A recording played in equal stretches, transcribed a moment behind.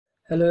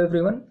Hello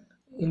everyone.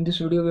 In this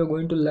video we are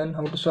going to learn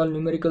how to solve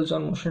numericals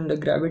on motion under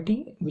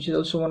gravity, which is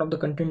also one of the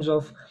contents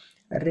of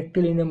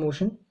rectilinear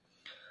motion.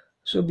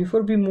 So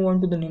before we move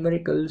on to the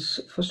numericals,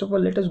 first of all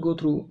let us go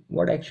through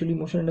what actually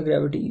motion under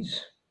gravity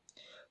is.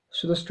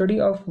 So the study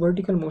of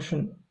vertical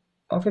motion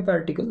of a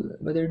particle,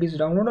 whether it is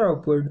downward or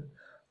upward,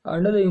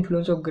 under the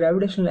influence of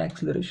gravitational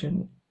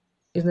acceleration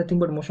is nothing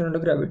but motion under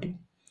gravity.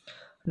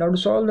 Now to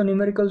solve the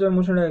numericals on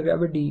motion under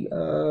gravity,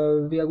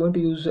 we are going to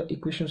use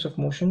equations of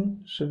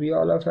motion. So we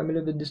all are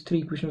familiar with these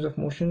three equations of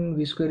motion: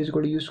 v square is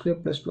equal to u square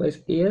plus twice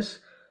as,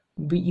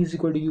 v is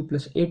equal to u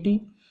plus at,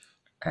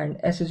 and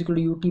s is equal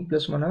to ut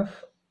plus 1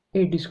 half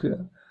at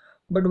square.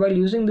 But while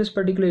using these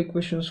particular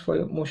equations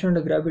for motion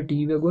under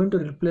gravity, we are going to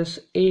replace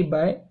a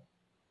by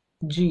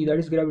g, that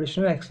is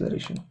gravitational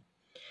acceleration.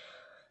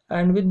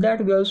 And with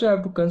that we also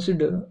have to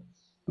consider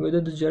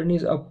whether the journey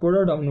is upward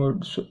or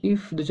downward. So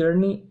if the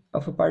journey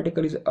of a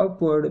particle is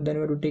upward, then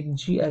we have to take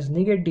g as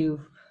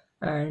negative,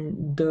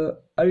 and the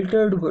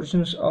altered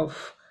versions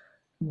of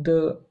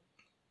the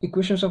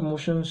equations of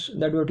motions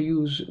that we have to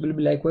use will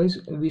be likewise: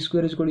 v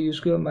square is equal to u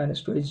square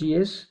minus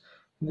 2gs,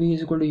 v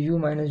is equal to u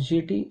minus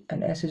gt,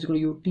 and s is equal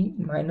to ut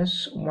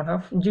minus 1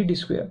 half gt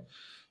square,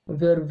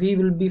 where v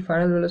will be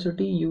final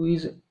velocity, u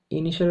is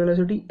initial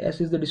velocity, s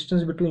is the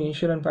distance between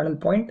initial and final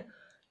point,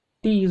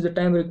 t is the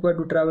time required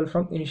to travel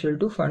from initial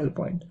to final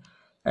point.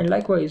 And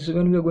likewise,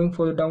 when we are going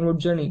for the downward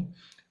journey,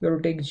 we have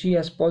to take g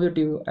as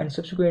positive, and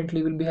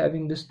subsequently we'll be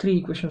having these three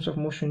equations of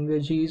motion where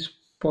g is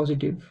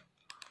positive.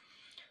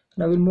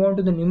 Now we'll move on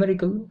to the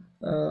numerical.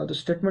 The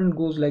statement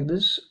goes like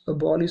this: a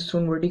ball is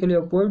thrown vertically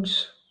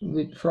upwards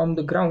from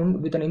the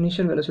ground with an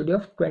initial velocity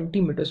of 20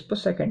 meters per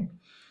second.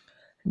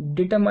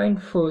 Determine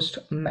first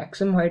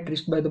maximum height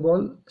reached by the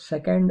ball,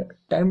 second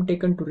time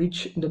taken to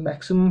reach the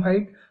maximum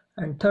height,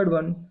 and third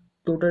one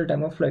total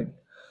time of flight.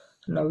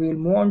 Now we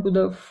will move on to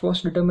the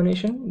first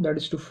determination, that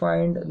is to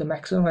find the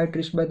maximum height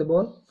reached by the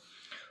ball.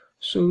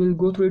 So we will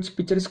go through its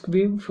picturesque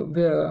wave,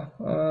 where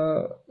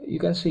you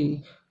can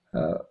see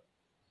the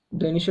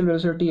initial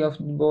velocity of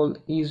the ball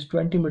is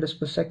 20 meters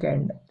per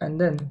second, and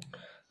then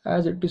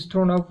as it is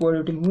thrown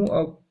upward, it will move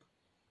up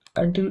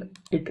until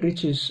it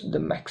reaches the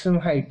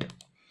maximum height.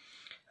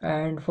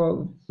 And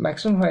for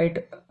maximum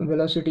height,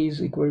 velocity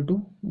is equal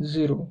to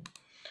 0.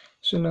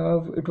 So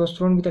now it was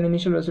thrown with an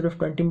initial velocity of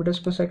 20 meters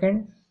per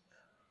second,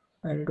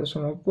 and it was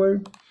thrown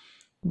upward.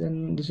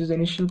 Then this is the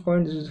initial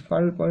point, this is the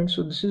final point.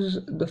 So this is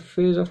the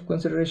phase of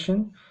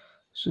consideration.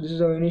 So this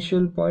is our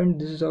initial point,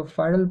 this is our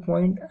final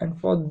point, and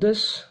for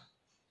this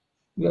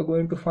we are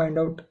going to find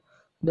out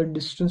the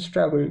distance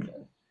traveled,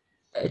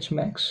 h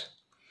max.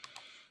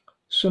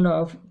 So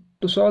now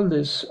to solve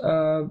this,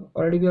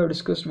 already we have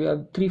discussed, we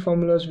have three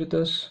formulas with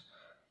us,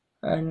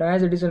 and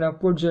as it is an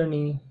upward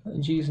journey,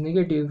 g is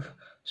negative.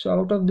 So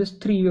out of this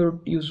three, we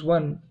have to use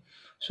one.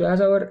 So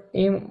as our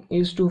aim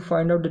is to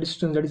find out the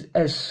distance, that is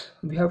s,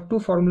 we have two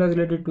formulas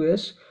related to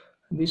s: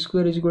 v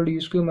square is equal to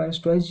u square minus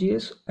twice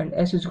gs, and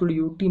s is equal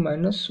to ut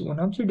minus 1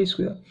 half gt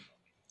square.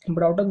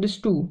 But out of these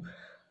two,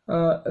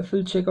 if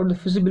we'll check out the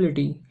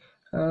feasibility,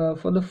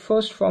 for the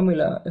first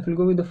formula, if we'll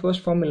go with the first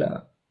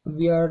formula,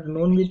 we are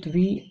known with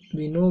v,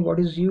 we know what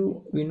is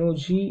u, we know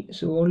g,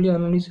 so only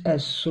unknown is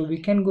s, so we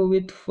can go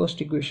with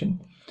first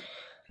equation.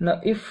 Now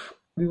if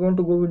we want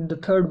to go with the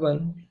third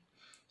one,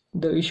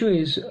 the issue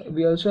is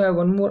we also have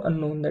one more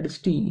unknown, that is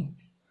t,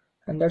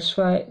 and that's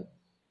why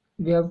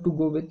we have to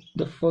go with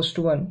the first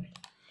one.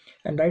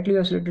 And rightly we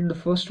have selected the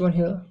first one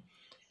here,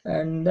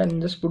 and then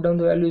just put down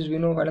the values. We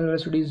know final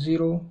velocity is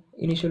 0,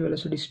 initial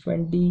velocity is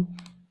 20,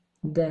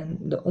 then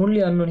the only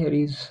unknown here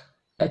is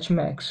h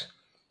max,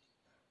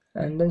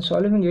 and then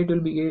solving it will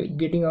be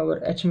getting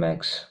our h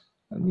max,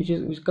 which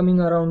is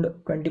coming around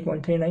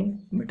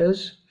 20.39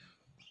 meters.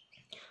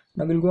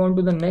 Now we'll go on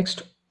to the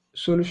next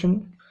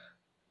solution,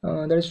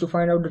 that is to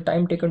find out the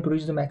time taken to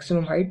reach the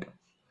maximum height.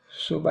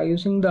 So by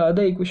using the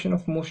other equation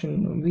of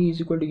motion, v is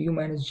equal to u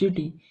minus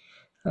gt,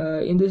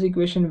 in this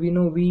equation we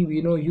know v,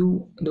 we know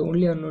u, the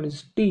only unknown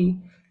is t,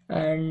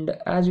 and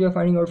as we are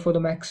finding out for the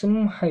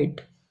maximum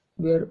height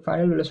where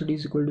final velocity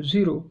is equal to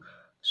 0,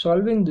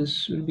 solving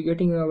this will be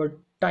getting our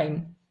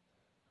time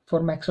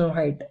for maximum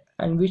height,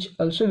 and which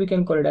also we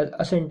can call it as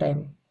ascent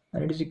time,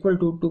 and it is equal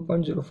to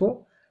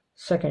 2.04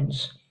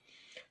 seconds.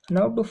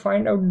 Now to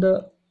find out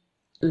the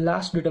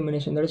last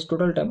determination, that is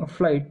total time of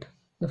flight,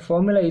 the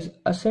formula is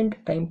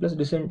ascent time plus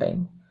descent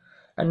time.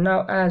 And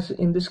now as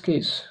in this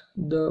case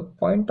the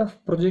point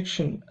of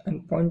projection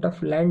and point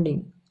of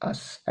landing are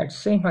at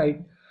same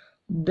height,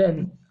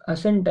 then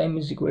ascent time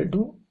is equal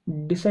to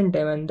descent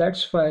time, and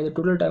that's why the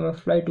total time of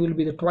flight will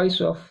be the twice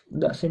of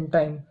the ascent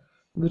time,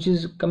 which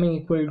is coming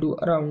equal to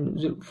around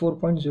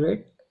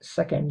 4.08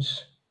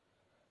 seconds.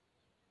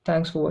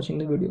 Thanks for watching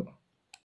the video.